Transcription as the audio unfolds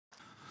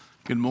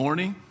Good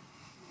morning.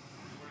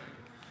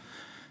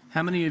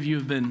 How many of you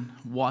have been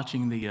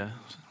watching the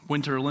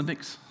Winter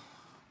Olympics?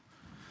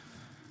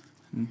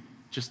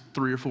 Just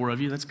 3 or 4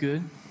 of you, that's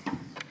good.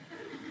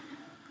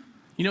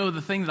 You know,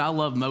 the thing that I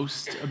love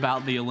most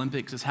about the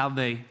Olympics is how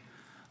they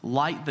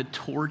light the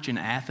torch in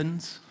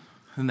Athens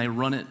and they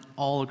run it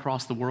all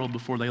across the world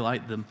before they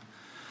light the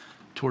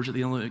torch at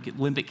the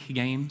Olympic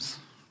Games.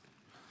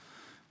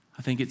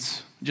 I think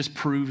it just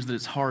proves that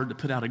it's hard to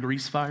put out a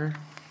grease fire.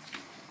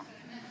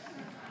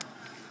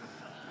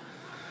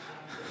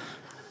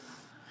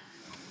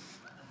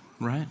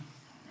 Right?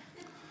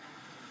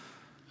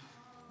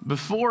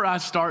 Before I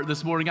start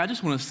this morning, I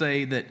just want to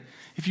say that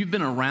if you've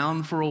been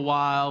around for a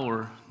while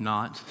or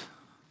not,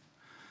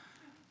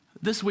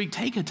 this week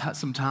take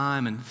some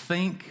time and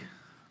thank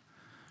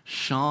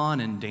Sean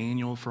and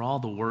Daniel for all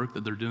the work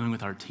that they're doing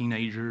with our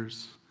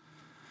teenagers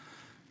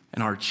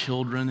and our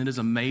children. It is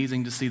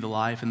amazing to see the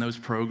life in those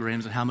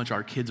programs and how much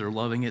our kids are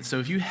loving it. So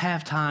if you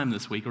have time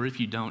this week, or if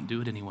you don't, do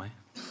it anyway.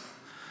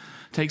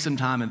 Take some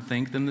time and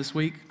thank them this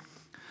week.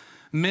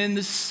 Men,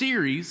 this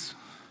series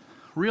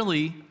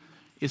really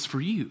is for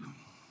you.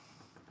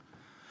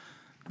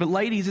 But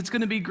ladies, it's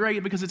going to be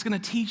great because it's going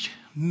to teach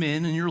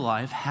men in your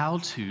life how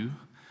to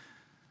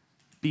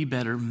be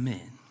better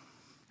men.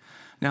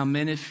 Now,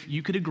 men, if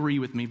you could agree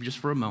with me just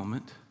for a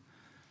moment,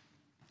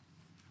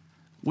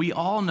 we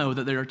all know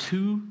that there are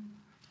 2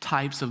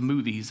 types of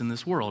movies in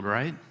this world,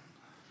 right?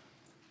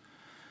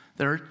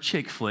 There are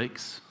chick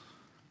flicks,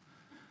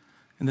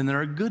 and then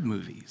there are good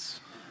movies.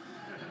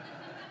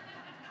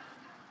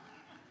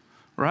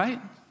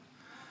 Right?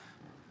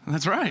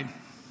 That's right.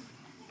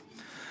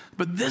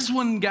 But this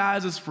one,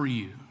 guys, is for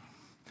you.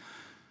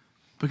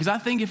 Because I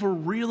think if we're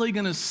really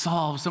going to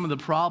solve some of the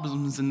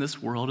problems in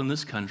this world, in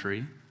this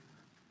country,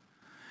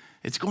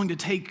 it's going to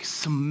take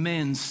some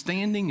men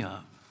standing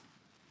up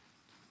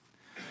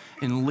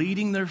and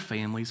leading their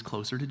families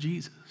closer to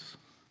Jesus.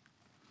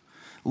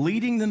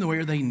 Leading them to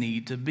where they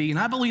need to be. And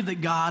I believe that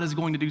God is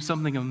going to do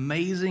something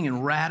amazing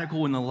and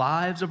radical in the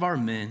lives of our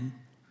men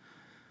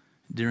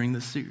during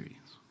this series.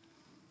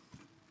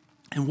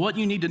 And what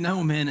you need to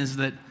know, men, is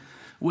that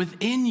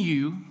within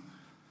you,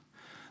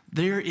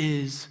 there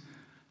is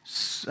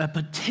a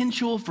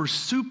potential for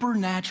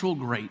supernatural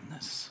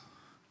greatness.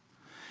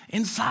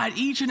 Inside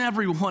each and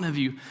every one of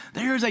you,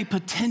 there is a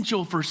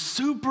potential for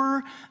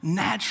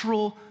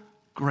supernatural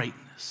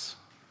greatness.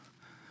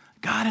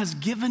 God has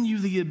given you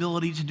the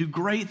ability to do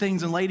great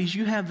things, and ladies,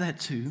 you have that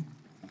too.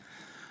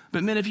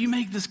 But men, if you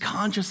make this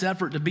conscious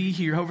effort to be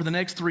here over the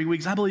next 3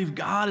 weeks, I believe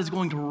God is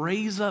going to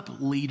raise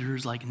up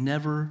leaders like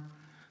never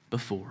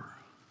before.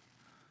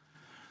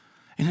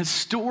 And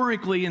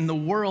historically in the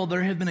world,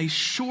 there have been a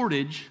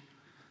shortage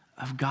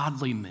of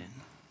godly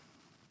men.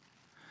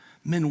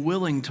 Men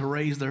willing to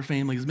raise their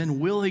families, men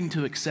willing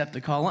to accept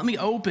the call. Let me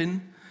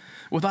open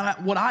with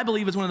what I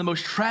believe is one of the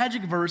most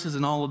tragic verses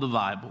in all of the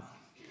Bible.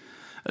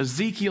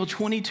 Ezekiel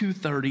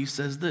 22:30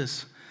 says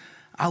this: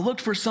 I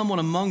looked for someone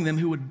among them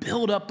who would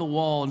build up the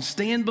wall and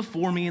stand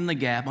before me in the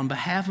gap on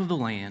behalf of the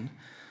land,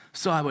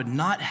 so I would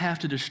not have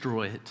to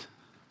destroy it.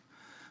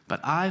 But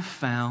I've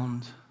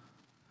found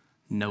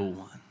no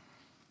one.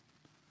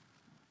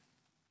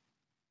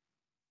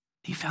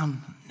 He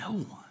found no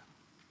one.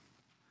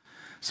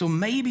 So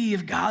maybe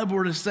if God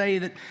were to say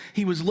that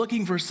he was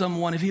looking for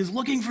someone, if he was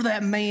looking for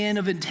that man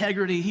of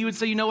integrity, he would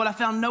say, you know what, I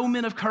found no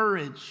men of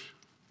courage.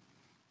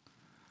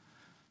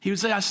 He would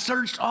say, I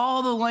searched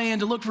all the land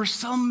to look for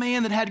some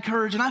man that had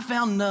courage, and I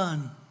found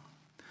none.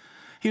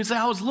 He would say,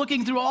 I was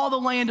looking through all the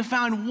land to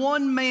find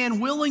one man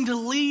willing to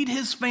lead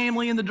his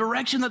family in the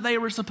direction that they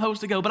were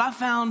supposed to go, but I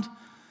found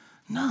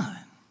none.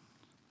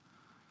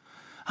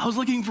 I was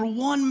looking for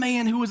one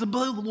man who was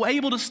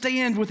able to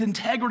stand with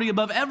integrity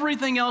above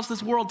everything else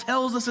this world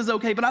tells us is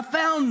okay, but I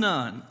found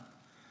none.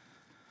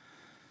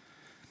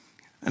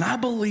 And I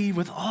believe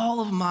with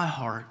all of my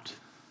heart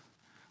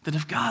that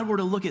if God were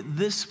to look at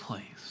this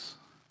place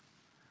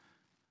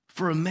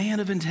for a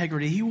man of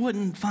integrity, he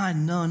wouldn't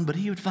find none, but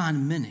he would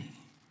find many.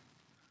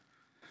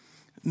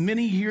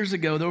 Many years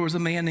ago, there was a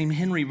man named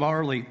Henry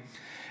Varley,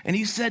 and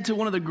he said to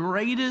one of the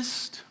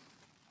greatest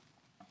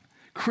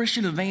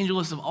Christian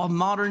evangelists of all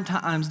modern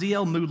times,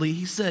 D.L. Moody,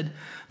 he said,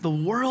 the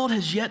world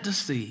has yet to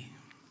see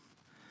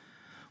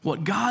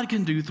what God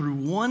can do through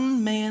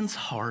one man's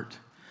heart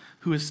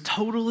who is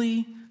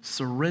totally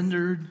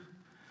surrendered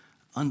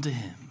unto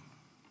him.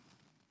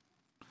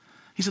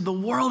 He said, the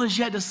world has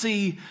yet to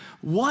see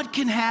what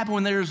can happen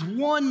when there's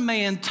one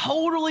man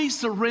totally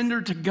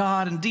surrendered to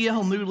God. And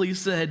D.L. Moody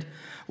said,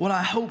 what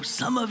I hope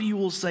some of you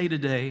will say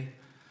today,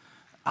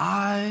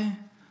 I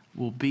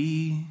will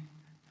be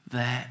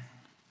that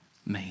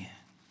man.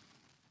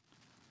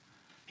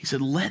 He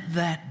said, let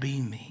that be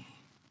me.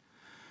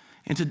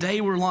 And today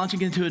we're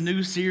launching into a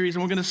new series,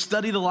 and we're going to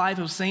study the life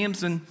of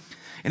Samson.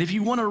 And if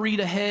you want to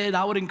read ahead,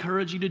 I would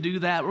encourage you to do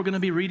that. We're going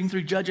to be reading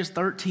through Judges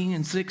 13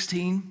 and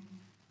 16.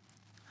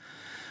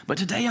 But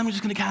today I'm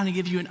just going to kind of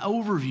give you an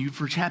overview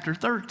for chapter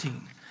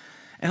 13.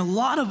 And a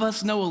lot of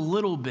us know a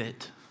little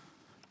bit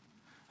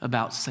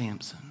about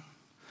Samson.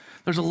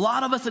 There's a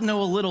lot of us that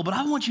know a little, but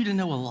I want you to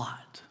know a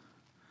lot,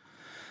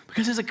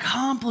 because his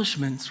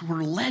accomplishments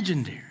were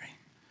legendary.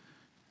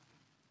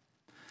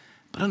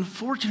 But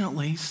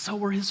unfortunately, so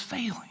were his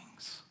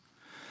failings.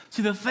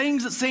 See, the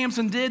things that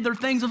Samson did, they're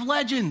things of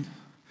legend.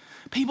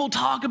 People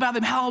talk about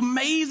him, how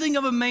amazing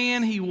of a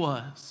man he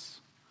was.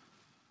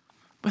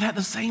 But at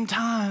the same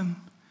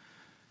time,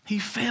 he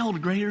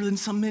failed greater than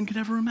some men could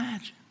ever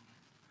imagine.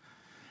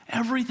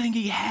 Everything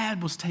he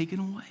had was taken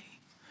away.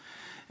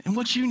 And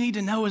what you need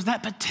to know is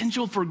that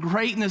potential for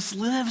greatness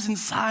lives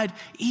inside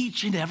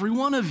each and every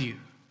one of you.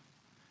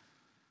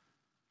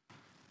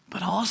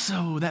 But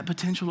also that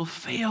potential to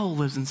fail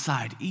lives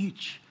inside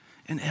each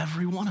and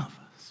every one of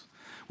us.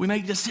 We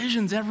make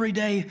decisions every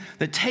day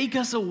that take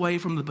us away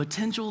from the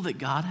potential that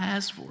God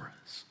has for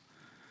us.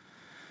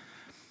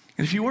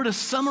 And if you were to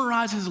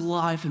summarize his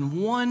life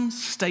in one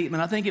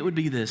statement, I think it would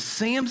be this: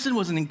 Samson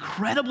was an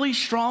incredibly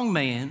strong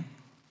man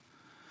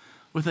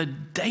with a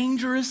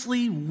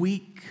dangerously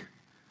weak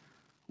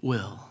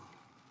will.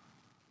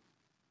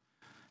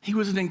 He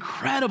was an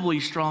incredibly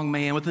strong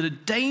man with a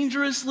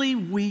dangerously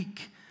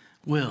weak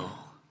will.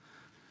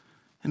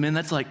 And man,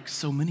 that's like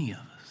so many of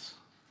us.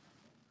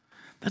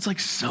 That's like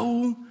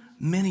so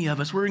many of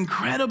us. We're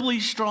incredibly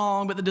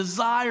strong, but the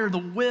desire, the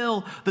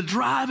will, the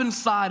drive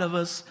inside of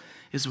us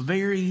is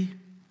very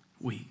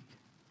weak.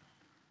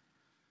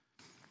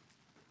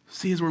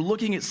 See, as we're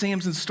looking at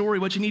Samson's story,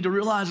 what you need to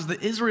realize is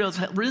that Israelites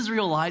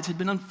had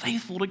been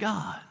unfaithful to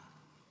God.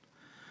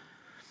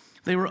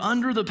 They were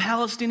under the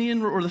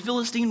Palestinian or the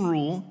Philistine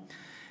rule,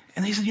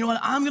 and they said, you know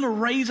what, I'm going to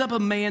raise up a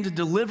man to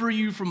deliver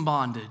you from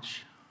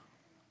bondage.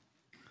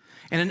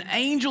 And an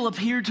angel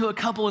appeared to a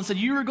couple and said,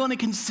 you are going to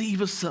conceive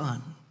a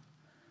son.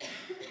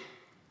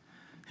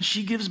 And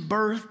she gives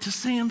birth to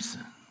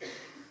Samson.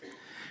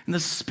 And the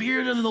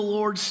Spirit of the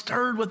Lord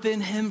stirred within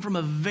him from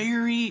a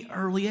very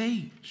early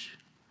age.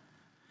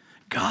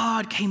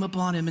 God came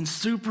upon him in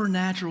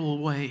supernatural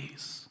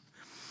ways.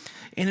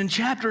 And in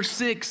chapter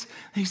 6,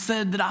 he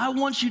said that I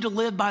want you to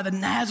live by the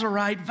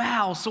Nazirite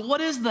vow. So what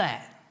is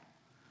that?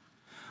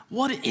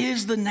 What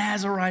is the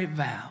Nazirite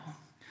vow?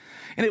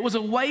 And it was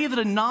a way that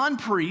a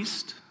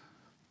non-priest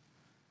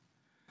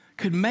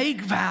could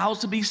make vows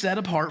to be set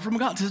apart from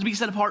God, to be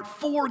set apart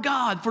for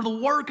God, for the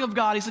work of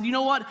God. He said, you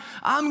know what?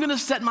 I'm going to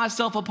set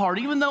myself apart.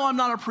 Even though I'm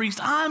not a priest,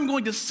 I'm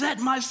going to set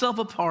myself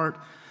apart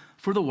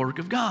for the work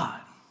of God.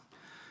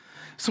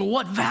 So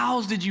what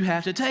vows did you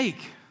have to take?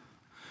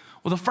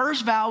 Well, the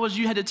first vow was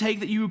you had to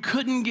take that you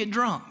couldn't get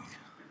drunk.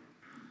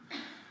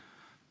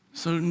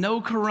 So no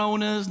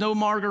Coronas, no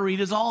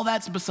margaritas, all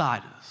that's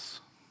beside us.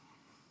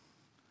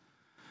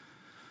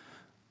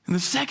 And the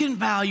second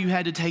vow you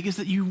had to take is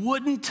that you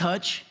wouldn't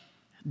touch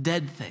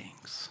dead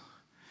things.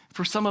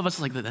 For some of us,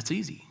 like that's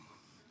easy.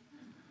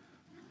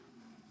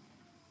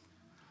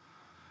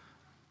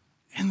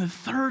 And the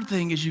third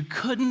thing is you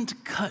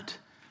couldn't cut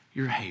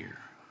your hair.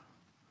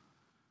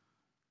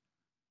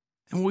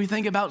 And when we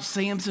think about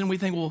Samson, we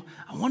think, well,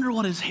 I wonder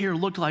what his hair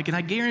looked like. And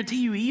I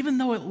guarantee you, even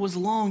though it was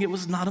long, it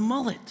was not a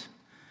mullet.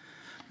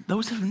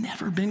 Those have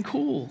never been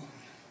cool.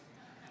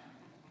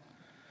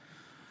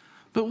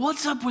 But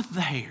what's up with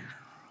the hair?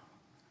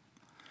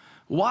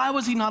 Why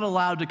was he not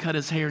allowed to cut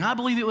his hair? And I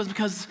believe it was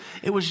because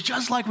it was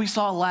just like we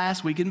saw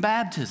last week in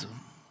baptism.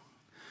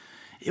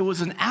 It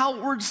was an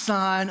outward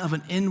sign of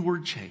an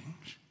inward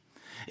change.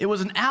 It was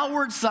an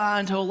outward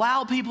sign to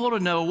allow people to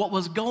know what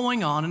was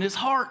going on in his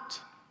heart.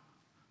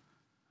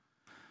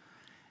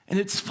 And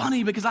it's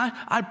funny because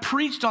I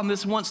preached on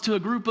this once to a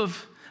group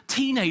of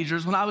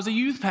teenagers when I was a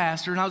youth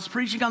pastor, and I was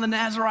preaching on the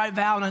Nazirite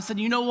vow, and I said,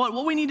 you know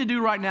what we need to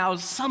do right now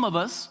is some of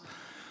us,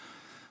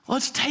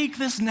 let's take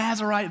this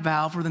Nazirite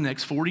vow for the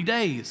next 40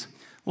 days.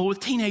 Well, with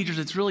teenagers,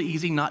 it's really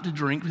easy not to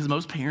drink because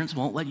most parents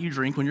won't let you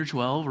drink when you're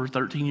 12 or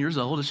 13 years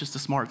old. It's just a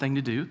smart thing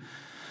to do.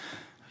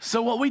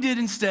 So what we did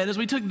instead is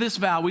we took this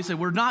vow. We said,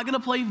 we're not going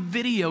to play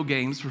video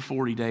games for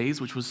 40 days,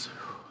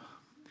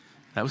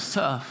 that was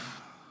tough.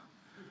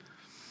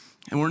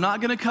 And we're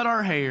not going to cut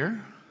our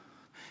hair,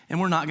 and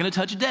we're not going to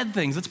touch dead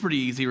things. That's pretty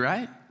easy,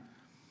 right?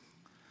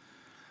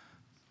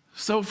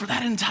 So for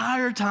that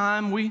entire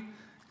time, we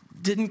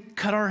didn't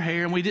cut our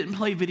hair and we didn't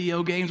play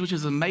video games, which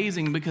is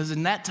amazing because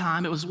in that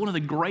time, it was one of the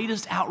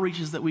greatest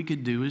outreaches that we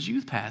could do as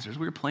youth pastors.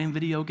 We were playing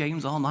video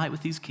games all night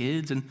with these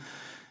kids, and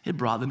it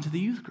brought them to the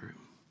youth group.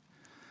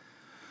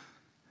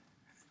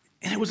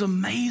 And it was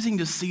amazing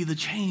to see the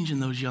change in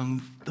those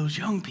young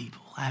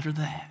people after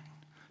that.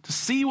 To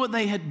see what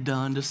they had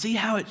done, to see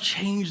how it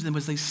changed them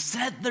as they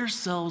set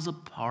themselves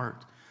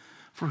apart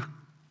for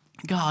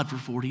God for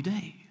 40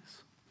 days.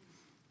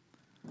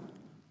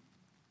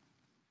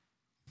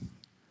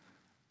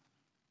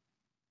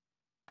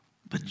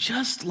 But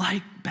just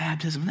like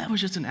baptism, that was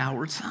just an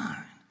outward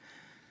sign.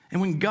 And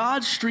when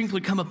God's strength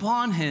would come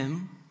upon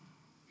him,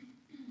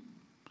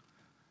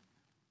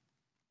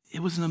 it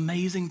was an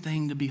amazing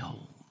thing to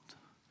behold.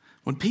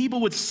 When people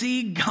would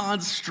see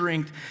God's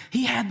strength,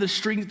 he had the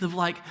strength of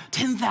like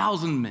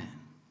 10,000 men.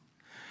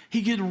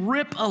 He could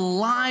rip a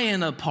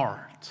lion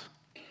apart.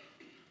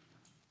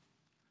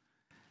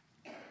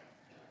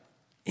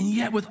 And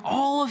yet, with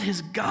all of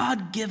his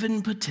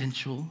God-given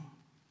potential,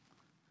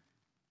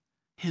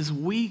 his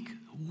weak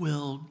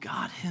will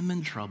got him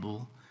in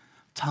trouble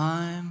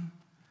time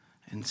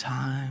and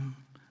time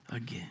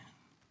again.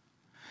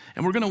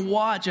 And we're going to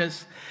watch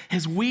as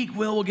his weak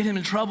will get him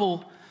in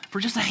trouble for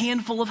just a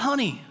handful of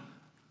honey.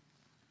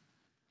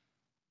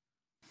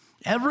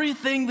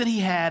 Everything that he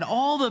had,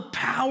 all the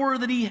power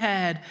that he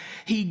had,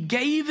 he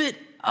gave it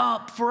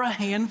up for a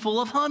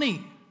handful of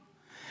honey.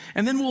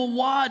 And then we'll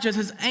watch as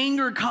his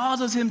anger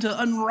causes him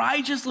to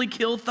unrighteously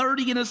kill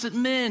 30 innocent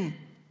men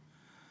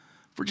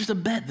for just a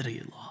bet that he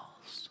had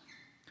lost.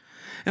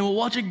 And we'll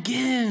watch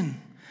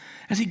again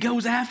as he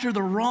goes after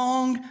the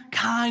wrong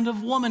kind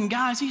of woman.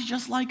 Guys, he's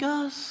just like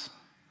us.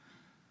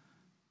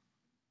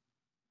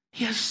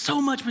 He has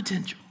so much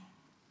potential.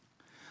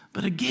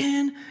 But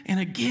again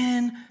and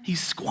again, he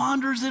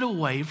squanders it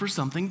away for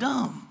something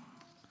dumb.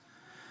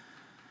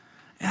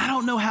 And I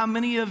don't know how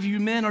many of you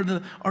men are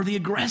the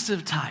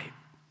aggressive type.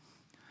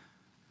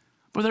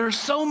 But there are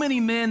so many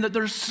men that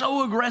they're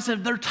so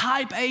aggressive. They're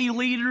type A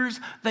leaders.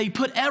 They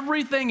put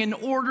everything in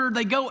order.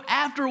 They go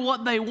after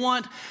what they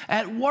want.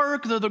 At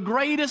work, they're the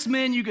greatest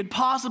men you could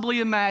possibly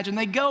imagine.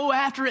 They go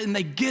after it and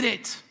they get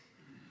it.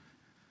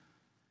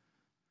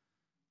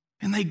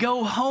 And they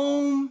go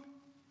home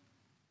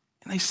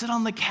and they sit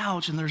on the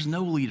couch and there's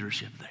no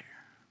leadership there.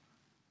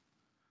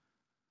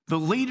 The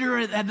leader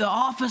at the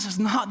office is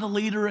not the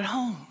leader at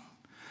home.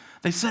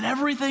 They set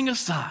everything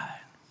aside.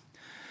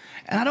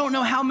 And I don't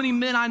know how many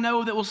men I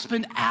know that will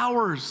spend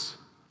hours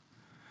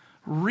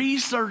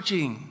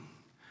researching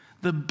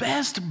the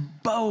best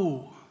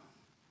bow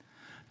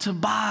to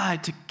buy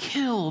to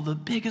kill the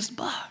biggest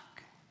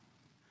buck,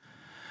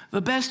 the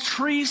best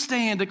tree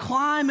stand to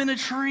climb in a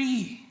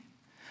tree,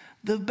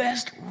 the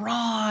best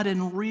rod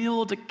and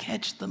reel to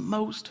catch the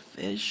most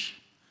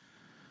fish,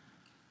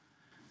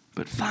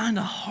 but find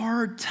a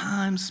hard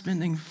time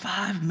spending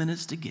 5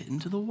 minutes to get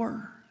into the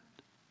Word.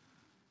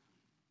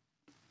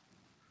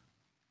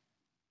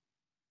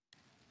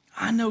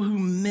 I know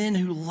men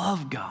who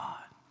love God,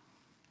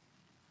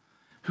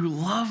 who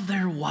love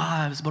their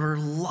wives, but are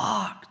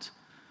locked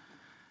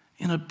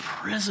in a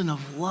prison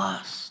of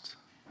lust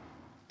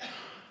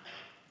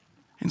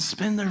and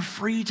spend their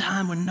free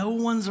time when no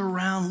one's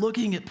around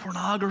looking at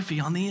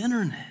pornography on the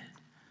internet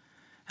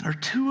and are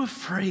too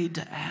afraid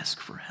to ask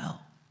for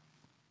help.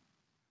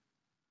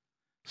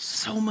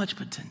 So much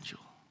potential,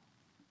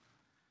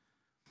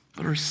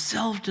 but are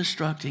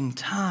self-destructing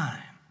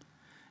time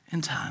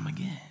and time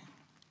again.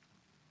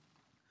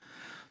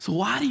 So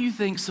why do you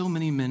think so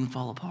many men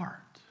fall apart?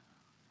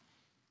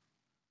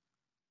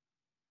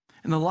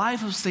 In the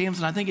life of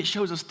Samson, I think it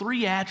shows us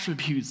 3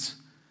 attributes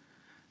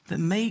that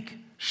make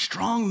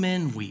strong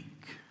men weak.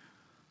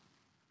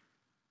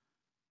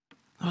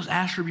 Those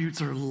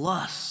attributes are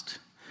lust,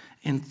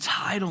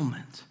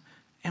 entitlement,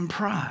 and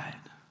pride.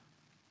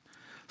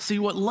 See,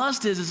 what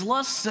lust is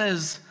lust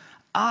says,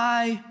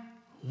 I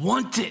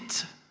want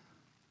it.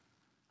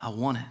 I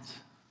want it.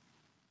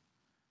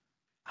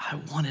 I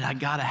want it. I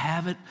gotta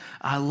have it.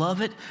 I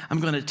love it.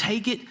 I'm gonna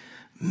take it.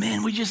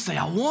 Man, we just say,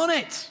 I want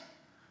it.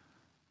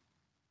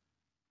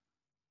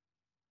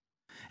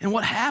 And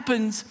what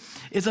happens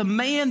is a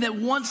man that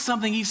wants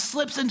something, he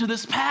slips into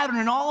this pattern,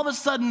 and all of a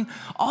sudden,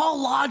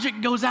 all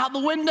logic goes out the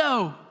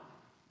window.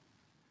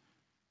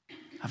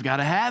 I've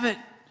gotta have it.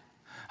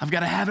 I've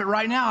gotta have it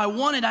right now. I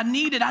want it. I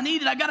need it. I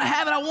need it. I gotta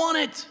have it. I want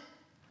it.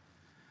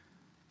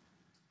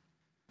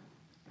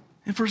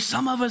 And for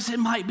some of us, it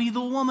might be the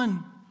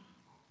woman.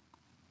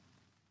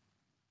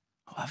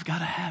 Oh, I've got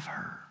to have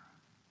her.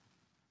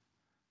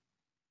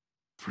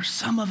 For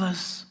some of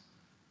us,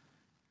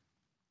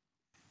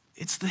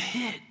 it's the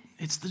hit.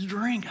 It's the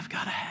drink. I've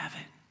got to have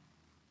it.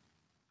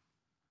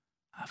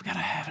 I've got to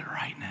have it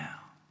right now.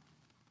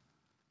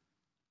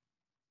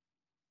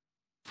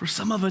 For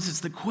some of us, it's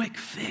the quick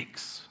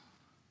fix.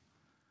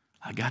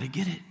 I got to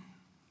get it.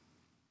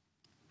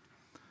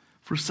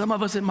 For some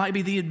of us, it might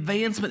be the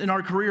advancement in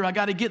our career. I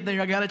got to get there.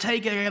 I got to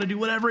take it. I got to do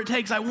whatever it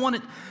takes. I want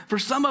it. For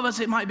some of us,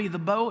 it might be the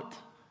boat.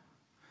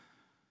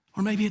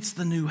 Or maybe it's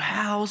the new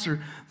house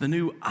or the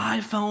new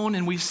iPhone,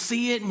 and we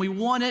see it and we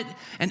want it,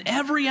 and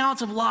every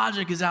ounce of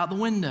logic is out the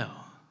window.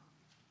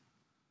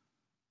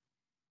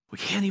 We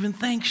can't even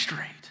think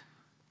straight.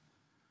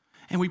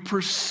 And we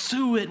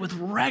pursue it with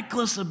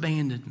reckless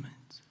abandonment.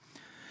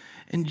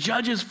 And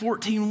Judges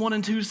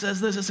 14:1-2 says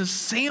this. It says,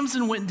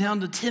 Samson went down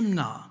to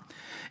Timnah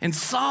and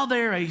saw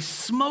there a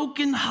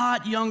smoking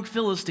hot young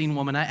Philistine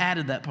woman. I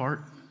added that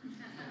part.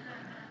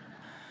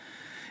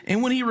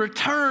 And when he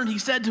returned, he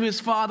said to his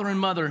father and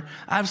mother,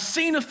 I've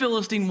seen a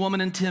Philistine woman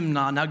in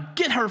Timnah. Now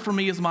get her for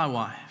me as my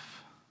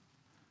wife.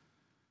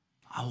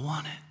 I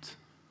want it.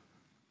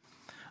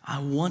 I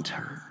want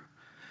her.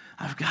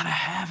 I've got to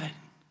have it.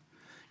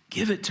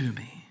 Give it to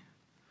me.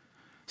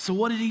 So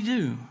what did he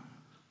do?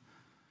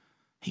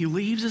 He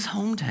leaves his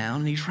hometown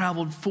and he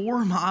traveled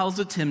 4 miles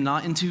to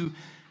Timnah into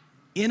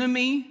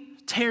enemy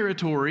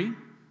territory.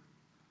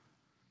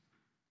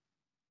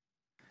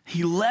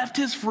 He left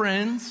his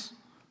friends.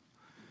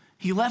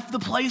 He left the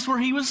place where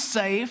he was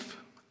safe.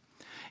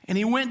 and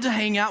he went to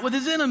hang out with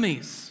his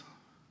enemies.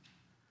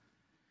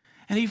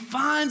 And he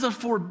finds a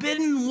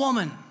forbidden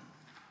woman,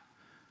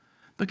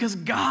 because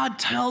God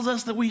tells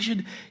us that we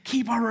should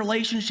keep our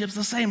relationships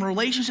the same, a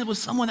relationship with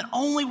someone that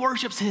only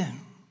worships him.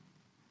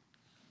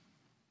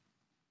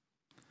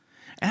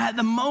 And at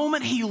the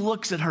moment he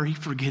looks at her, he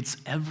forgets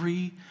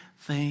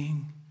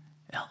everything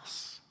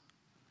else.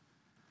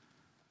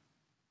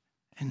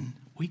 And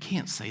we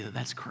can't say that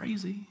that's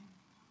crazy.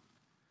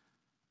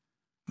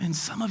 Man,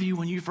 some of you,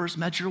 when you first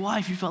met your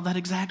wife, you felt that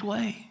exact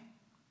way.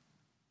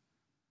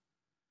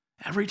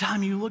 Every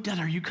time you looked at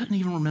her, you couldn't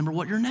even remember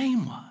what your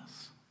name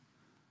was.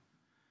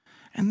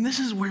 And this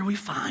is where we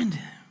find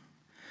him.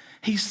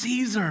 He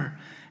sees her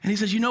and he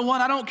says, you know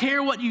what? I don't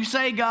care what you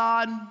say,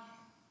 God.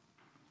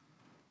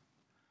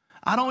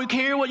 I don't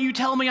care what you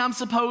tell me I'm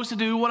supposed to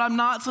do, what I'm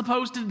not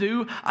supposed to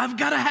do. I've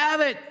got to have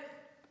it.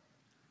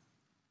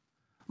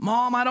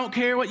 Mom, I don't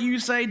care what you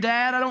say.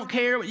 Dad, I don't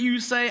care what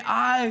you say.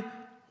 I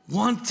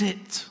want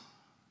it.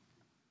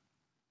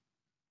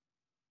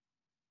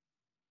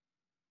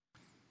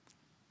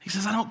 He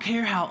says, I don't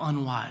care how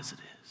unwise it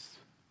is.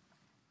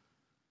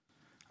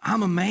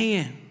 I'm a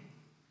man.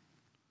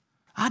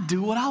 I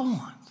do what I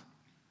want.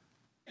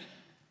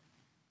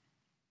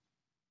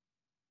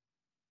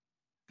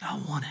 I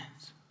want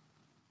it.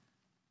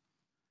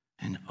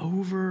 And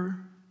over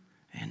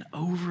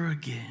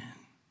again,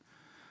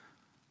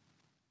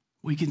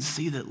 we can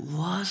see that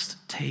lust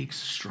takes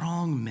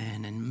strong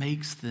men and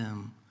makes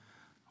them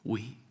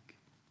weak.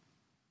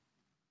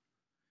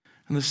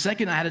 And the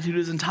second attitude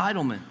is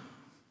entitlement.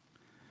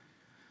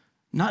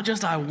 Not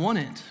just I want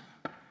it,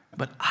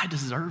 but I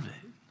deserve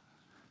it.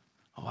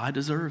 Oh, I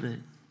deserve it.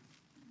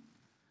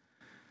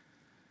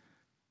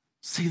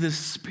 See, the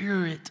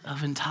spirit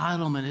of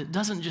entitlement, it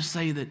doesn't just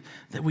say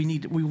that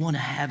we want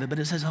to have it, but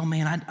it says, oh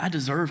man, I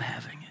deserve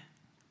having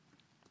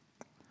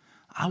it.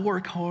 I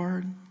work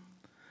hard.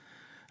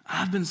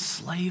 I've been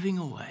slaving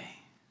away.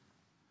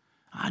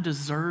 I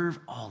deserve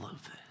all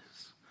of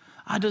this.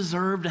 I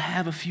deserve to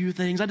have a few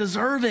things. I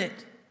deserve it.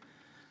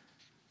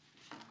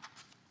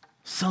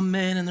 Some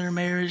men in their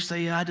marriage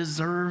say, I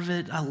deserve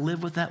it. I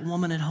live with that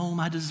woman at home.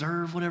 I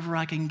deserve whatever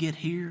I can get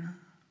here.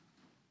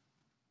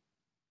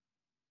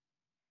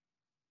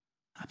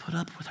 I put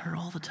up with her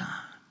all the time.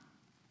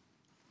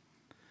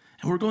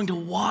 And we're going to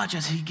watch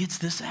as he gets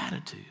this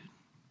attitude.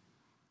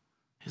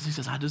 As he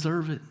says, I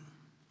deserve it.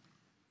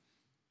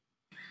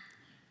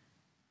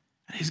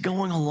 And he's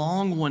going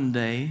along one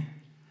day,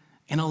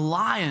 and a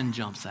lion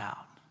jumps out.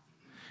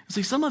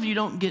 See, some of you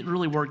don't get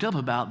really worked up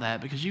about that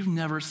because you've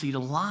never seen a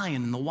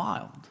lion in the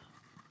wild.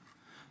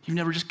 You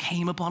never just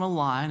came upon a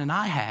lion, and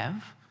I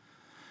have.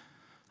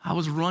 I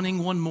was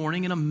running one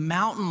morning, and a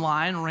mountain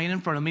lion ran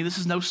in front of me. This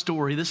is no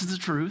story. This is the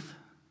truth.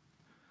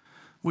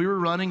 We were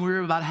running. We were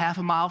about half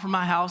a mile from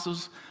my house. It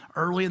was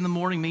early in the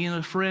morning, me and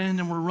a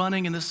friend, and we're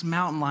running, and this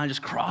mountain lion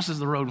just crosses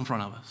the road in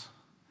front of us.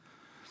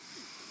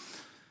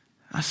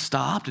 I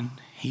stopped, and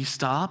he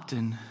stopped,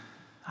 and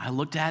I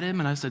looked at him,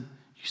 and I said,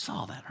 you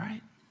saw that,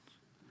 right?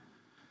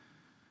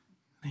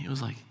 And he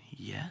was like,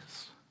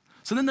 yes.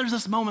 So then there's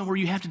this moment where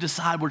you have to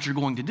decide what you're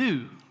going to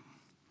do.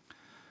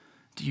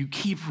 Do you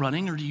keep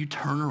running or do you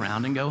turn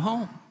around and go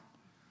home?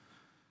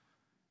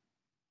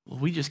 Well,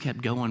 we just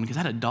kept going because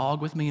I had a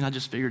dog with me, and I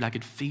just figured I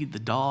could feed the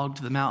dog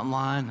to the mountain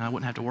lion and I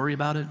wouldn't have to worry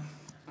about it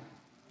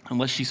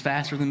unless she's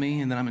faster than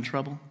me, and then I'm in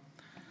trouble.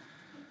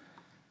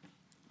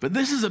 But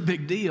this is a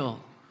big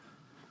deal.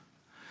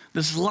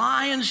 This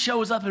lion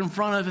shows up in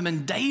front of him,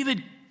 and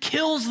David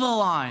kills the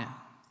lion.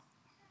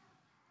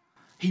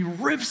 He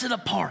rips it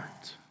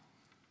apart.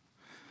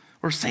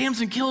 Or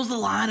Samson kills the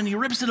lion and he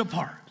rips it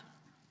apart.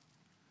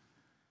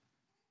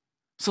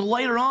 So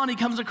later on, he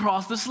comes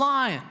across this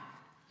lion,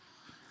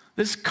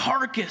 this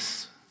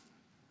carcass,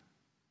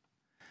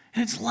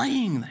 and it's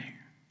laying there.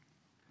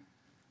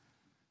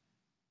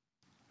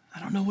 I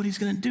don't know what he's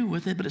going to do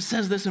with it, but it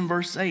says this in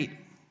verse 8. It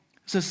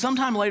says,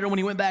 sometime later when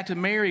he went back to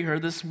marry her,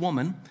 this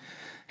woman,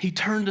 he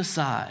turned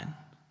aside.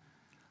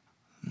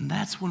 And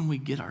that's when we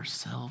get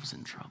ourselves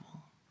in trouble.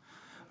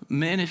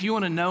 Men, if you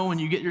want to know when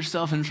you get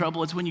yourself in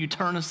trouble, it's when you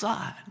turn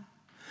aside.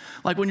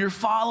 Like when you're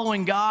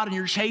following God and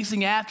you're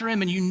chasing after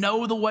him and you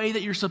know the way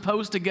that you're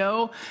supposed to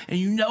go and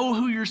you know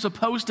who you're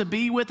supposed to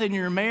be with in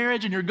your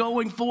marriage and you're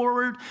going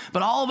forward,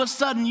 but all of a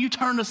sudden you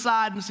turn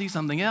aside and see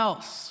something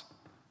else.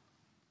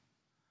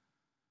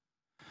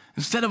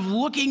 Instead of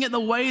looking at the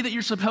way that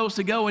you're supposed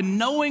to go and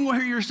knowing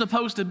where you're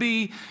supposed to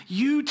be,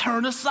 you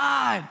turn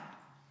aside.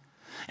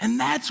 And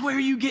that's where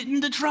you get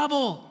into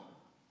trouble.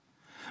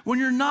 When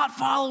you're not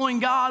following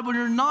God, when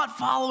you're not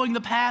following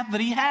the path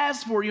that he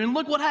has for you. And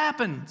look what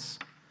happens.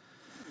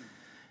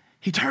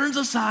 He turns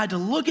aside to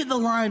look at the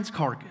lion's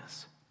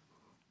carcass.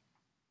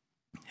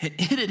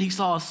 In it, he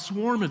saw a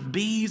swarm of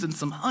bees and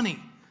some honey.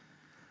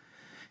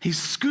 He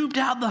scooped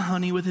out the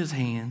honey with his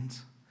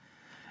hands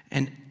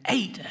and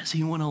ate as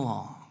he went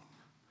along.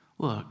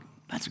 Look,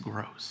 that's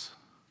gross.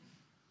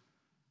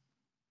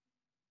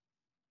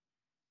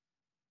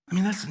 I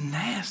mean, that's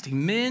nasty.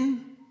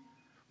 Men,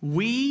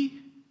 we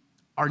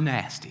are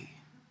nasty.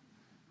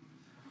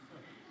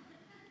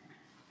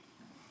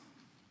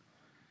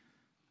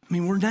 I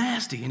mean, we're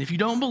nasty. And if you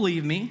don't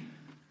believe me,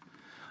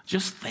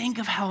 just think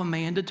of how a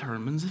man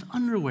determines if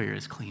underwear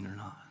is clean or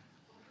not.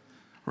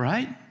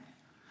 Right?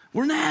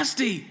 We're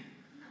nasty.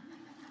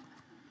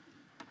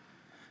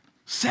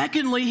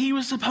 Secondly, he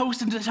was supposed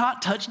to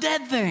not touch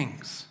dead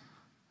things.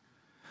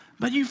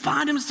 But you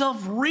find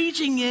himself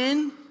reaching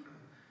in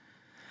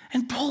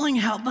and pulling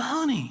out the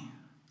honey.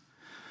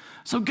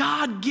 So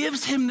God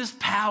gives him this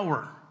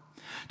power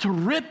to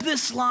rip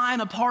this lion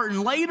apart.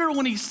 And later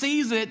when he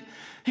sees it,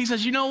 he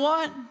says, you know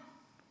what?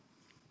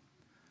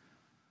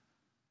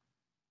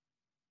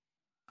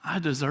 I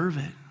deserve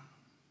it.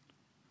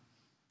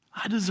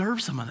 I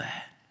deserve some of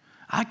that.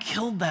 I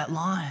killed that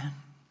lion.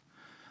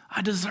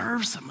 I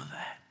deserve some of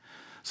that.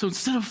 So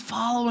instead of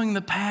following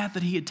the path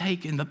that he had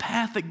taken, the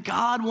path that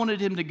God wanted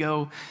him to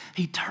go,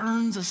 he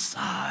turns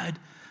aside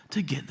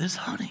to get this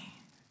honey.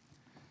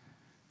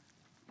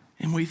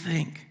 And we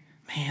think,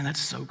 man, that's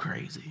so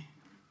crazy.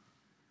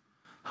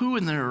 Who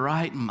in their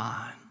right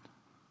mind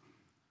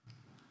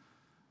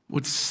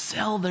would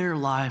sell their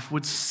life,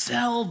 would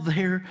sell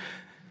their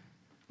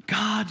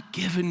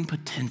God-given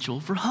potential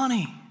for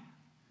honey?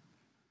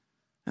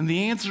 And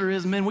the answer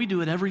is, men, we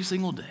do it every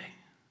single day.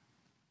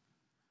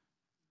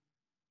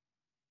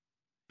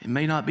 It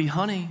may not be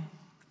honey.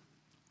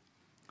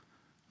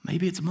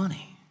 Maybe it's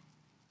money.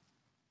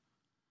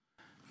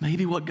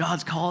 Maybe what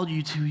God's called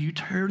you to, you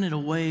turn it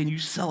away and you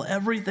sell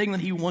everything that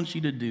he wants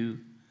you to do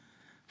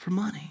for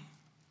money.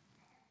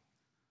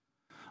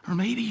 Or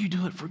maybe you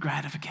do it for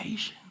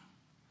gratification.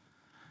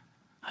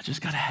 I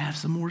just got to have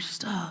some more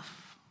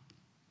stuff.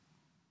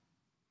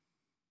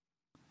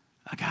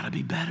 I got to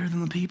be better than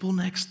the people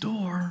next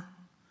door.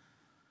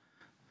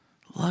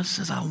 Lust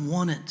says, I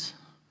want it.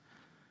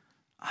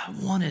 I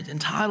want it.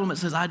 Entitlement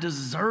says, I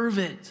deserve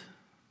it.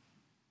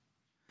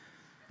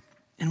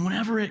 And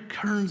whenever it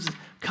comes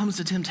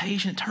to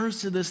temptation, it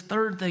turns to this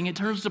third thing. It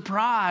turns to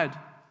pride.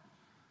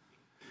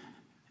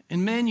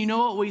 And men, you know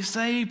what we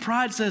say?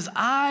 Pride says,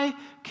 I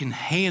can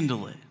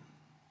handle it.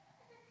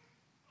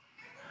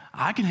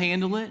 I can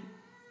handle it.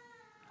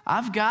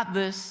 I've got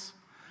this.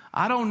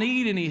 I don't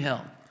need any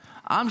help.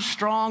 I'm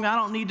strong. I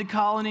don't need to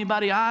call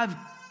anybody. I've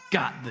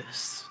got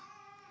this.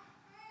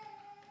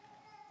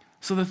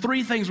 So the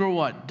three things were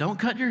what? Don't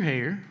cut your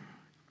hair.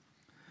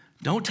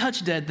 Don't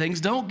touch dead things.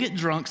 Don't get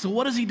drunk. So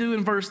what does he do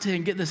in verse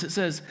 10? Get this. It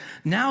says,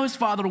 now his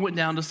father went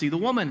down to see the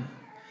woman.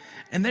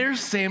 And there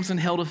Samson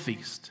held a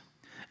feast,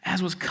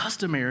 as was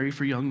customary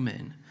for young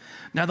men.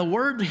 Now the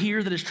word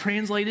here that is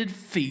translated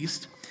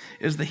feast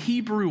is the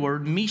Hebrew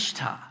word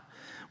mishtah,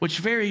 which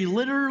very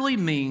literally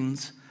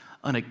means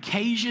an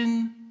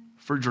occasion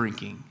for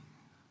drinking.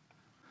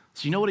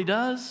 So you know what he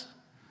does?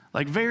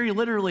 Like very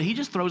literally, he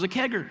just throws a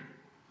kegger.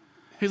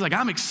 He's like,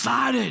 I'm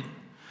excited.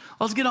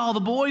 Let's get all the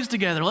boys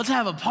together. Let's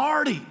have a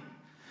party.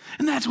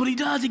 And that's what he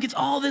does. He gets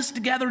all this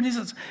together and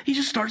he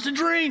just starts to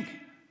drink.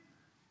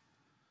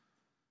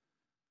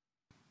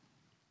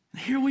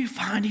 And here we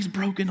find he's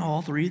broken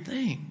all three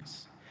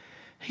things.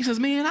 He says,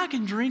 man, I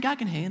can drink. I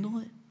can handle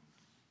it.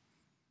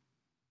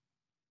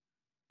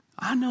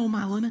 I know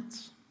my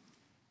limits.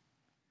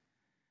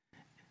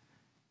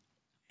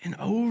 And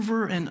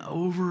over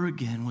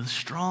again with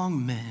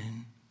strong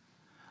men,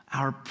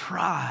 our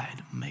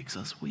pride makes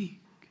us weak.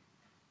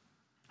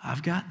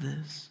 I've got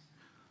this.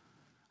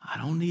 I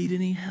don't need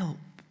any help.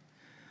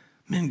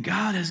 Man,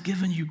 God has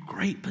given you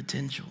great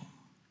potential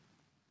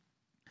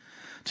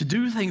to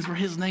do things for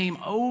his name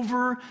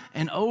over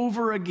and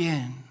over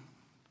again.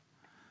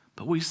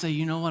 But we say,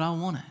 you know what? I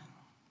want it.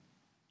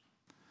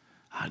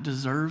 I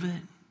deserve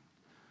it.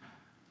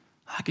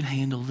 I can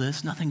handle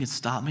this. Nothing can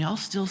stop me.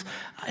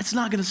 It's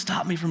not going to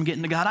stop me from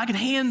getting to God. I can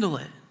handle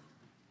it.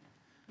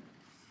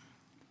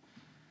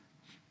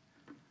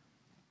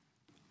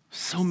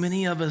 So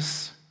many of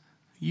us,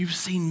 you've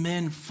seen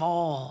men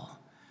fall.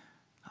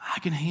 I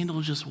can handle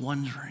just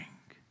one drink.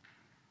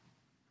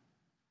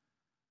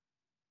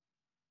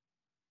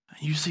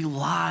 And you see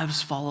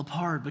lives fall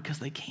apart because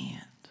they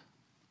can't.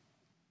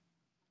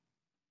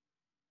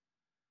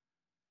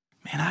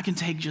 Man, I can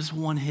take just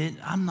one hit.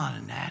 I'm not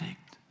an addict.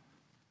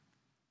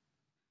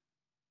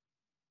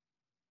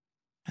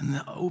 And the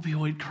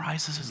opioid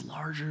crisis is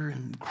larger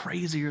and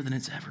crazier than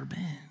it's ever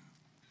been.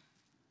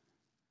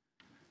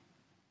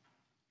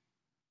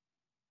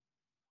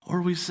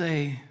 Or we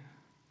say,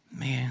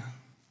 man,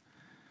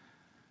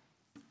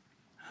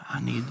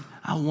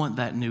 I want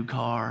that new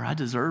car. I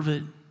deserve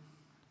it.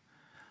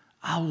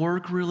 I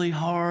work really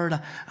hard.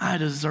 I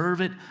deserve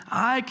it.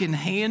 I can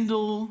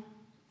handle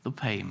the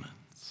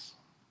payments.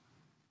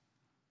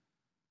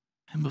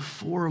 And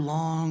before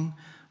long,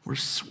 we're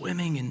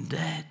swimming in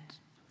debt.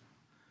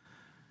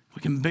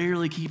 We can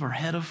barely keep our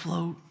head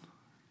afloat.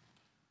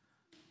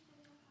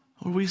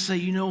 Or we say,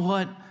 you know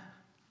what?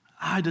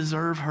 I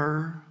deserve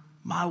her.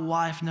 My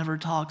wife never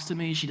talks to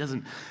me. She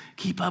doesn't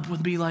keep up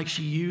with me like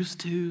she used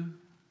to.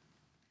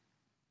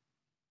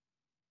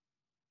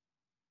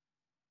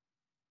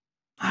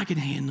 I can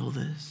handle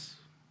this.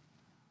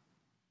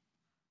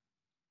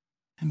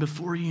 And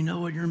before you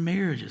know it, your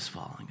marriage is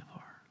falling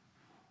apart.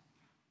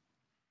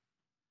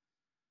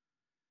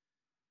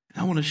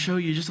 I want to show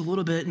you just a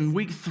little bit in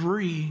week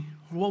 3,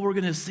 what we're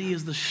going to see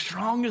is the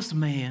strongest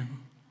man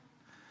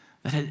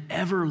that had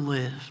ever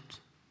lived.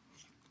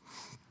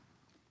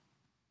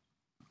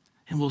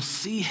 And we'll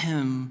see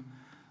him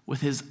with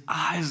his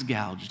eyes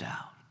gouged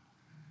out.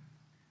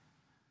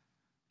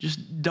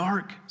 Just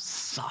dark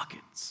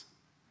sockets.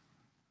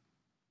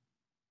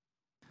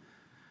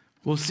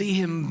 We'll see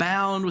him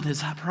bound with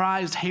his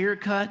prized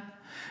haircut,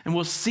 and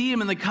we'll see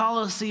him in the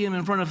Colosseum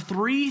in front of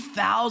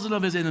 3,000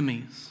 of his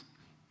enemies.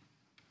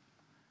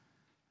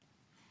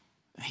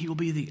 He will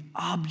be the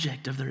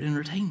object of their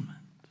entertainment,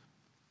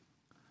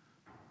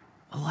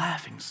 a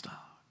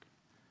laughingstock.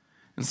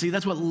 And see,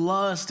 that's what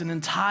lust and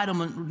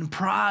entitlement and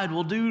pride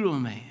will do to a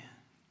man.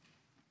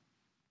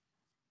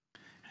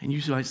 And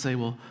you might say,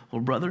 well,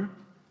 brother,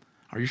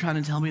 are you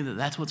trying to tell me that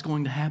that's what's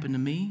going to happen to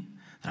me?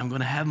 That I'm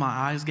going to have my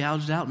eyes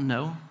gouged out?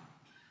 No.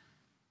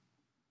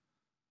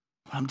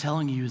 What I'm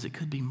telling you is it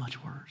could be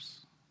much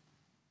worse.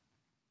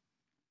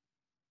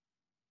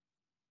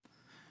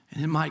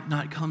 And it might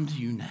not come to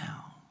you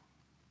now.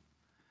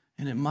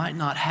 And it might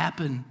not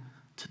happen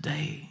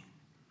today.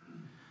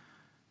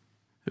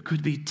 It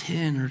could be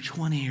 10 or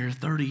 20 or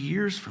 30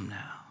 years from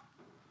now.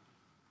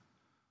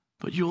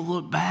 But you'll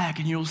look back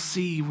and you'll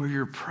see where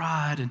your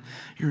pride and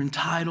your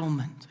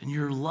entitlement and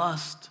your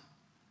lust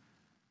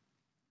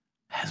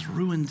has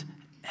ruined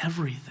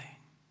everything.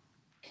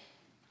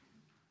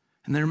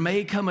 And there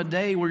may come a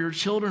day where your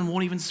children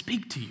won't even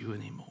speak to you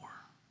anymore.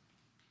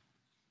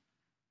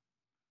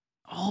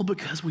 All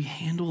because we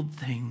handled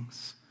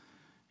things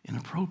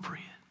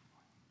inappropriate.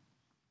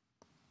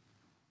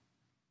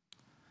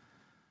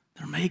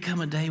 There may come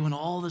a day when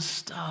all the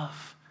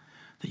stuff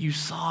that you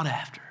sought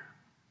after,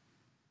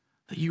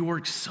 that you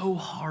worked so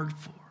hard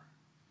for,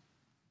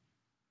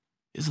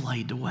 is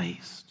laid to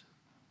waste.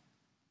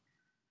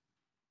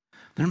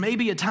 There may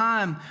be a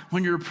time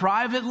when your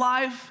private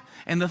life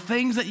and the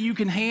things that you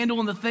can handle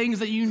and the things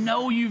that you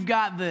know you've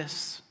got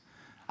this,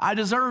 I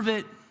deserve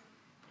it.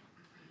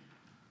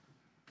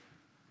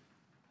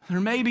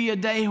 There may be a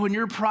day when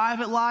your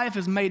private life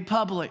is made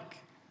public.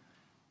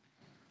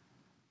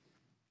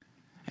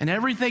 And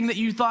everything that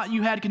you thought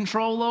you had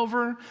control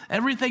over,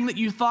 everything that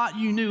you thought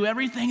you knew,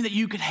 everything that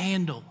you could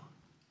handle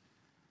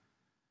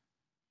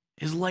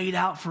is laid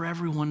out for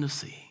everyone to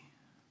see.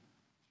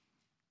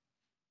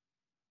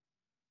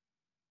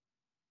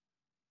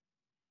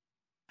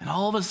 And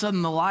all of a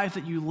sudden, the life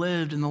that you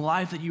lived and the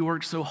life that you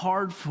worked so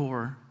hard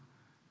for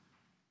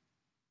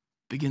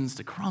begins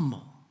to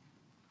crumble.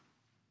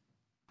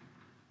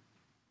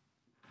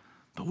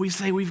 But we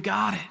say, we've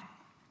got it.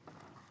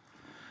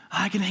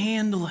 I can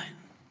handle it.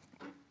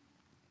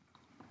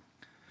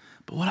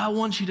 But what I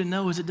want you to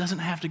know is it doesn't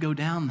have to go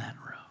down that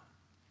road.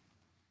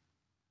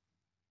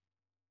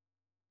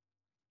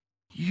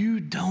 You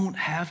don't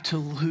have to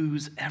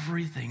lose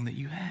everything that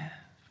you have.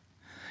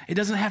 It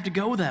doesn't have to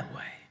go that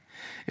way.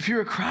 If you're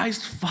a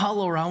Christ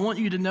follower, I want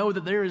you to know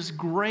that there is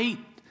great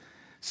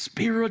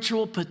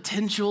spiritual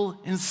potential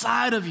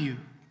inside of you.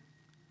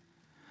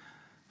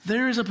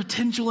 There is a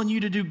potential in you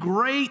to do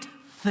great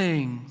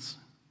things.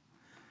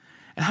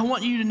 And I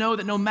want you to know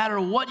that no matter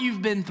what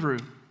you've been through,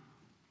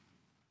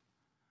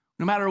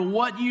 no matter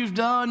what you've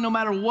done, no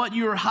matter what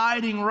you're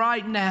hiding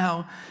right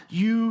now,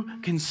 you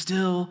can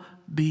still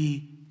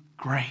be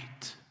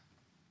great.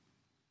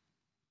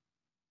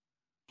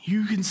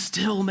 You can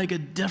still make a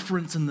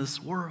difference in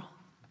this world.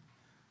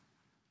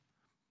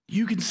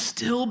 You can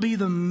still be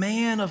the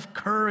man of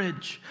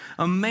courage,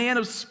 a man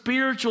of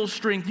spiritual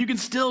strength. You can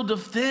still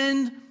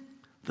defend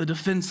the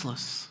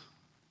defenseless.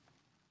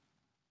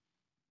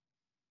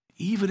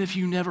 Even if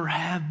you never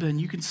have been,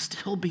 you can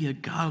still be a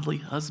godly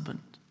husband,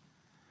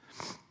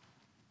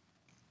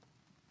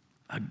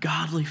 a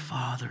godly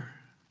father,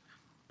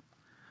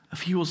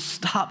 if you will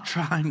stop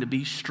trying to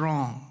be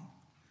strong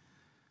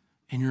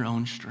in your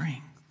own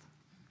strength.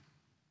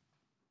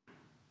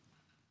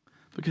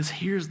 Because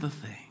here's the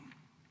thing.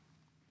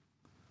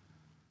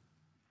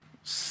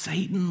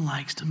 Satan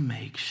likes to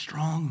make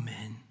strong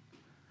men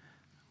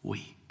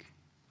weak.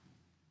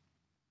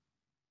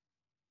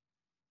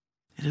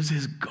 It is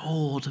his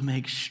goal to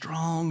make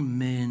strong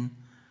men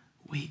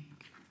weak.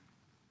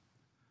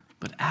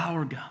 But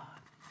our God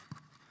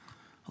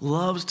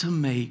loves to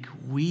make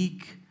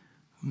weak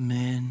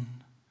men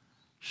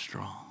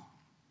strong.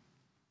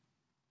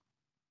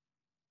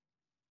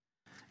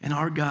 And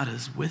our God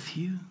is with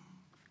you,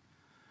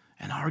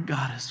 and our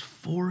God is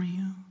for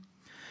you.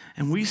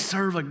 And we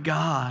serve a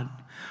God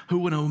who,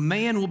 when a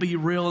man will be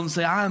real and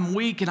say, I'm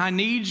weak and I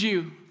need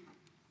you,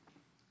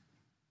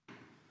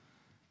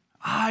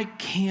 I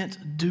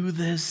can't do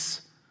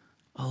this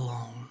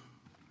alone.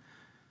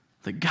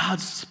 That God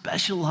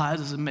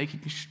specializes in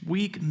making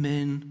weak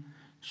men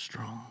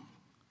strong.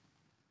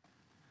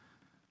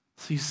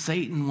 See,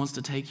 Satan wants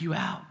to take you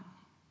out.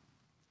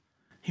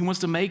 He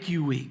wants to make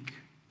you weak.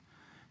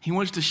 He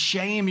wants to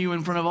shame you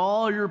in front of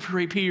all your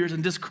peers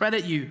and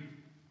discredit you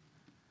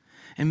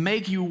and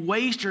make you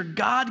waste your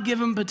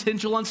God-given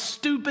potential on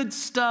stupid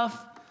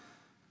stuff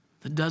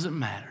that doesn't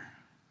matter.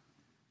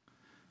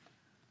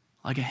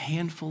 Like a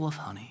handful of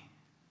honey.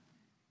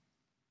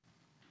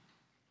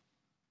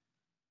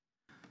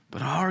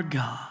 But our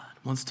God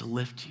wants to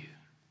lift you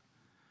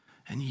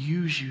and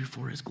use you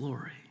for his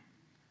glory.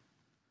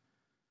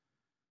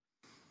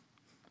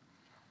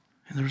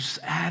 And there's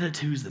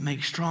attitudes that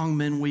make strong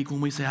men weak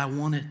when we say, I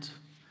want it,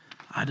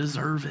 I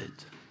deserve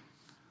it,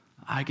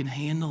 I can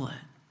handle it.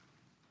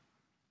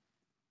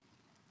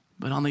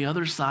 But on the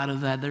other side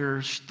of that, there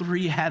are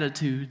 3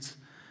 attitudes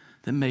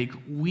that make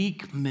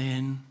weak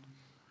men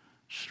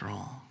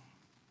strong.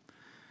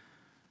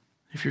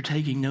 If you're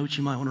taking notes,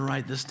 you might want to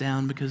write this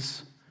down,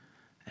 because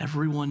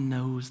everyone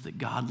knows that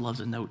God loves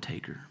a note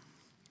taker,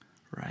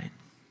 right?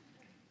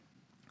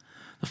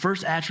 The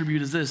first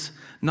attribute is this: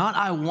 not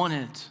I want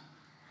it,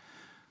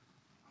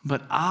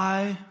 but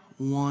I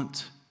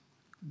want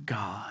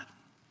God.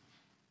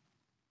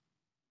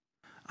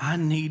 I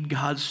need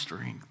God's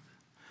strength.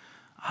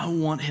 I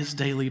want his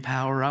daily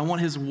power. I want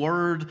his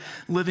word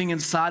living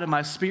inside of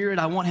my spirit.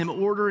 I want him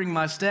ordering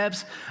my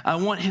steps. I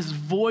want his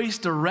voice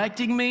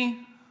directing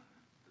me.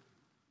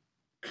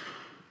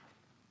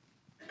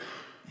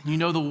 And you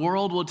know, the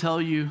world will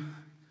tell you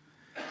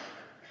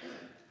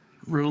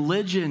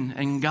religion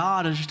and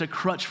God is just a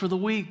crutch for the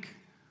weak.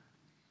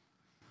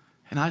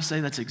 And I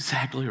say that's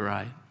exactly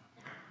right.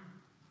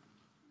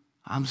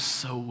 I'm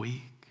so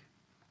weak.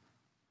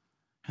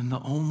 And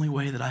the only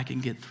way that I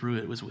can get through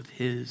it was with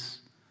his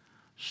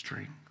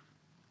strength.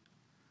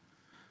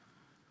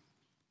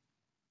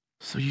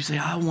 So you say,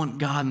 I want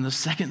God. And the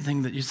second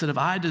thing that you said, if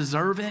I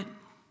deserve it,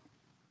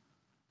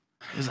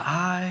 is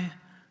I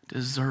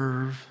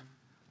deserve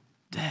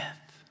death.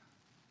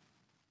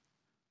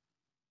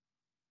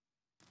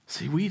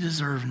 See, we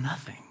deserve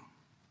nothing.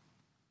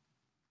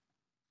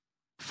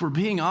 If we're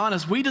being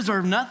honest, we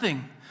deserve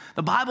nothing.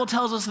 The Bible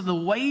tells us that the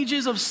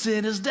wages of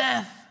sin is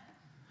death.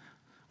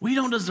 We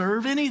don't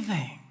deserve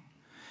anything.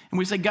 And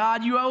we say,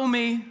 God, you owe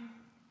me.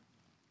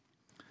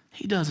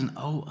 He doesn't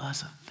owe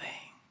us a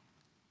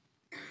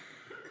thing.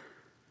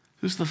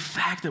 Just the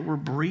fact that we're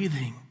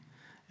breathing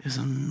is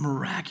a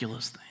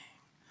miraculous thing.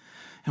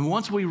 And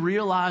once we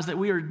realize that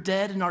we are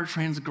dead in our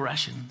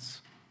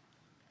transgressions,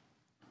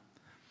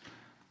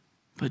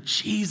 but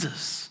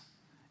Jesus,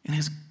 in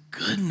his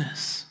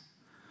goodness,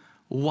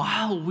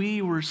 while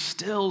we were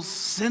still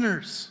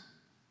sinners,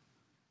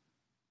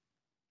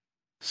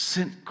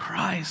 sent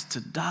Christ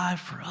to die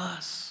for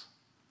us.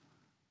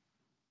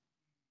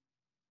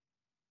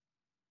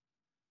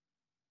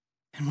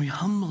 And we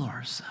humble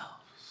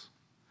ourselves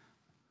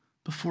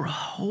before a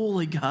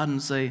holy God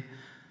and say,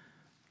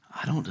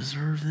 I don't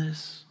deserve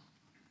this.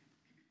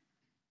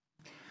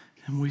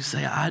 And we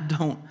say, I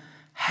don't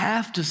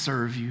have to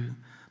serve you,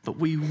 but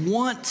we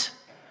want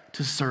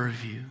to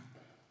serve you.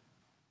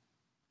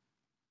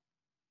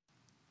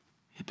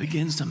 It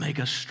begins to make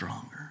us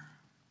stronger.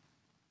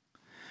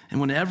 And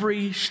when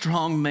every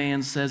strong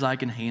man says, I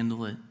can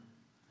handle it,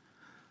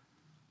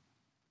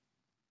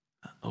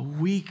 a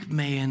weak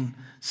man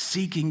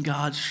seeking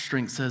God's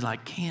strength says, I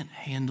can't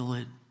handle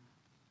it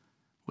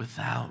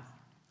without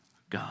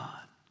God.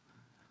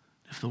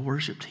 If the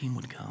worship team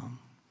would come.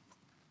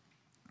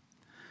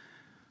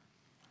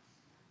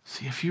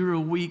 See, if you're a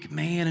weak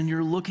man and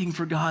you're looking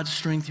for God's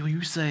strength,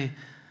 you say,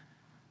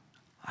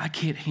 I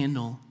can't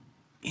handle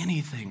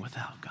anything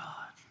without God.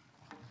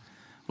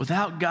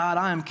 Without God,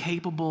 I am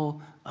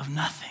capable of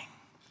nothing.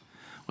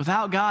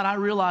 Without God, I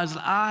realize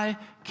that I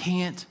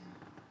can't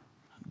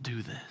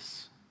do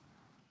this.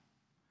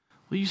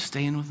 Will you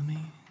stand with me?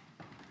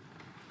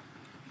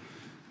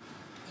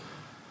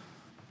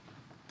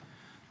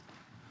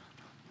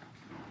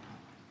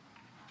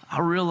 I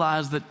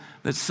realize that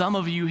some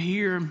of you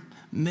here,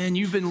 men,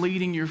 you've been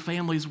leading your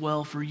families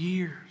well for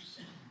years.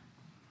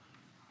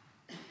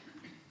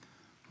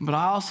 But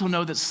I also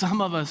know that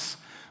some of us,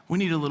 we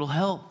need a little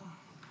help.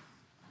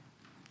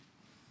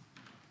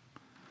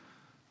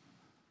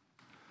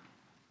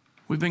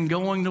 We've been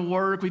going to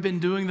work, we've been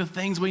doing the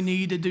things we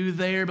need to do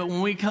there, but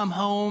when we come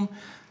home,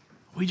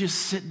 we just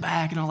sit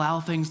back and allow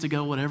things to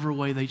go whatever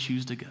way they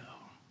choose to go.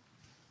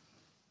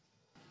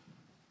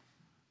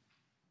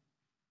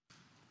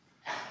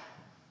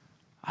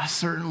 I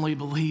certainly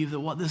believe that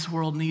what this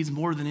world needs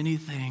more than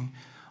anything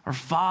are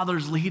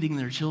fathers leading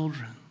their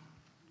children,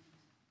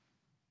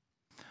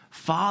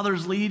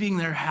 fathers leading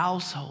their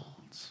households,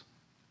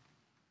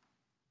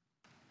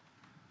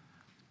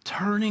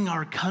 turning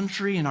our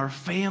country and our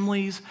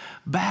families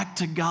back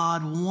to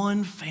God,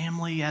 one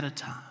family at a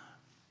time.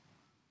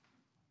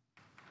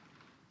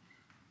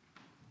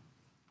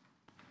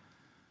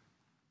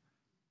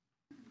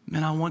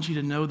 Man, I want you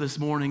to know this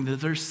morning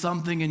that there's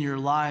something in your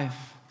life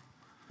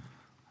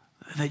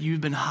that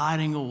you've been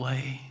hiding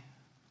away,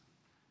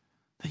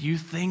 that you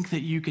think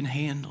that you can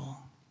handle.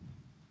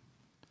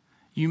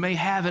 You may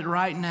have it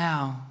right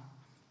now,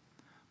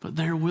 but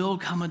there will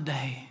come a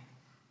day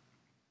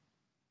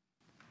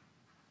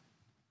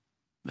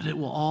that it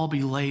will all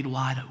be laid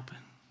wide open.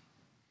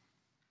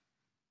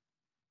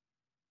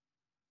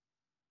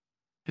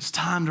 It's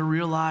time to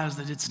realize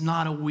that it's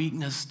not a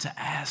weakness to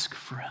ask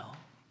for help.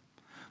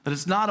 That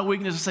it's not a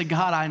weakness to say,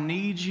 God, I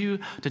need you,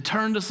 to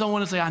turn to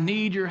someone and say, I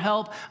need your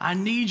help. I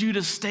need you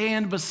to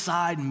stand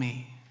beside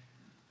me.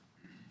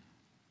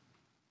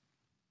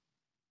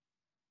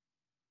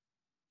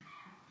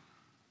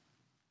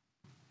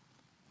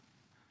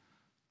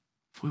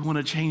 if we want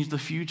to change the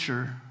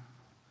future,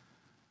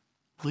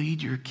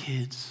 lead your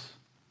kids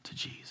to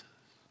Jesus.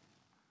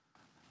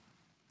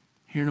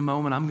 Here in a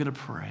moment, I'm going to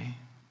pray.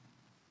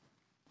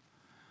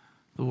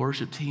 The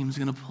worship team's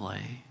going to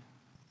play.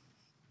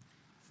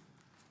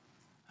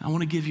 I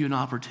want to give you an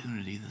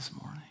opportunity this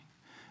morning.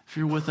 If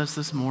you're with us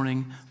this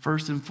morning,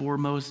 first and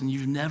foremost, and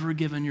you've never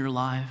given your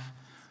life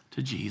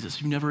to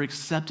Jesus, you've never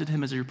accepted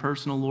him as your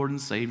personal Lord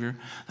and Savior,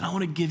 then I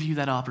want to give you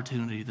that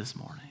opportunity this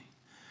morning.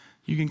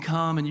 You can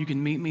come and you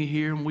can meet me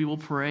here and we will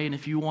pray. And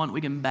if you want,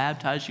 we can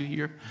baptize you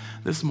here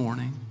this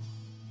morning.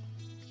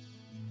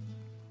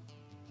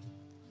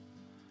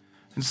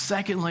 And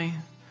secondly,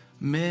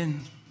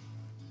 men,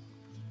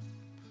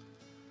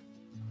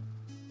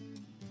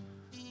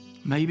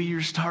 maybe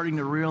you're starting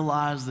to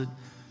realize that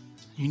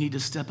you need to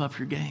step up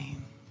your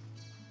game.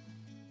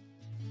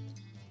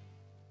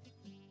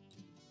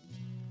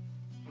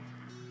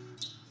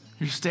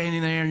 You're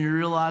standing there and you're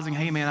realizing,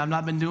 hey man, I've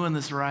not been doing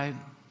this right.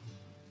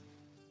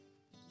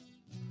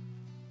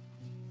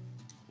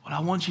 What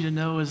I want you to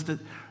know is that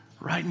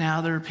right now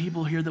there are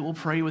people here that will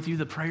pray with you.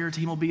 The prayer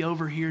team will be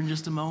over here in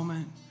just a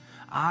moment.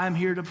 I'm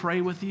here to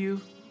pray with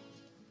you.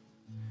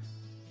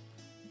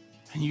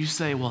 And you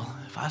say, well,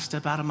 if I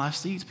step out of my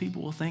seats,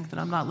 people will think that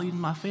I'm not leading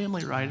my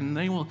family right, and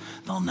they'll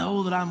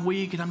know that I'm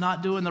weak and I'm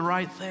not doing the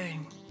right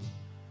thing.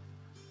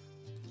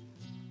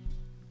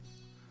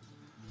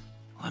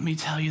 Let me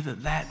tell you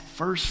that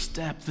first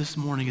step this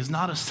morning is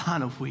not a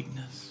sign of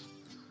weakness,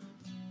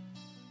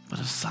 but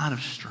a sign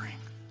of strength.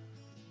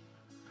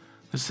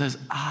 That says,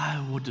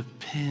 I will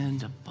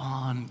depend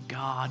upon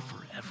God for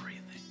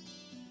everything.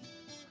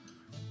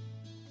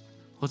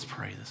 Let's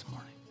pray this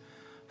morning.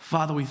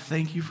 Father, we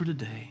thank you for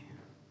today.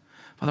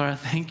 Father, I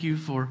thank you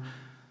for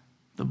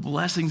the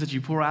blessings that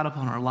you pour out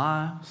upon our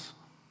lives.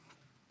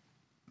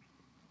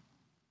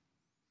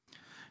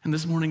 And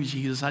this morning,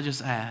 Jesus, I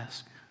just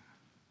ask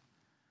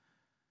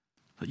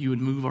that you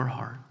would move our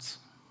hearts.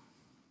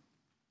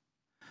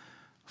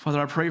 Father,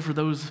 I pray for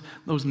those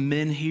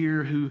men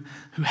here who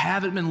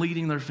haven't been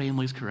leading their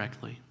families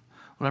correctly.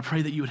 Lord, I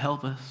pray that you would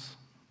help us.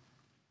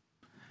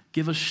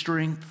 Give us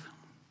strength.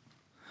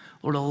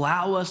 Lord,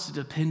 allow us to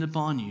depend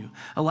upon you.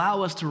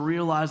 Allow us to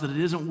realize that it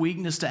isn't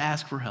weakness to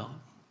ask for help.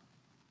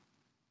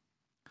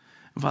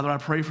 And Father, I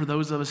pray for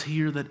those of us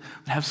here that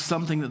have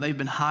something that they've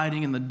been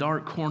hiding in the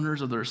dark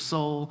corners of their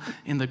soul,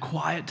 in the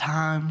quiet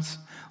times.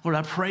 Lord,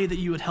 I pray that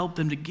you would help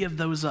them to give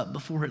those up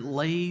before it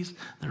lays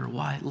their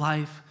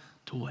life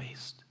to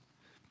waste.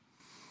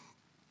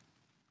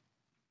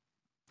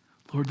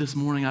 Lord, this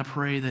morning I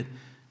pray that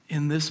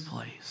in this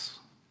place,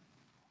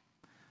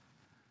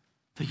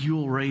 that you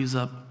will raise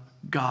up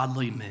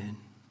godly men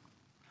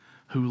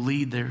who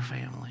lead their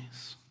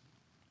families,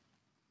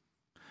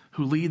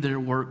 who lead their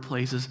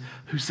workplaces,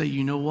 who say,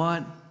 you know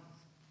what?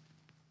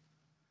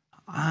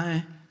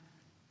 I,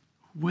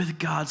 with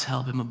God's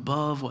help, am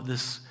above what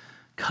this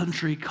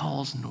country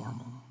calls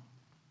normal.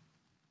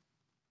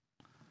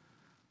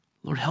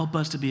 Lord, help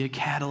us to be a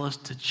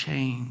catalyst to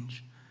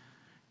change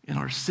in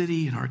our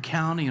city, in our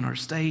county, in our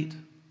state.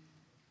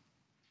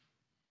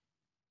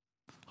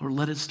 Lord,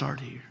 let it start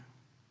here.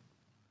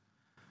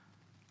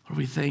 Lord,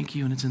 we thank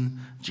you, and it's in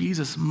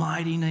Jesus'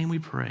 mighty name we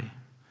pray.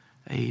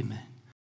 Amen.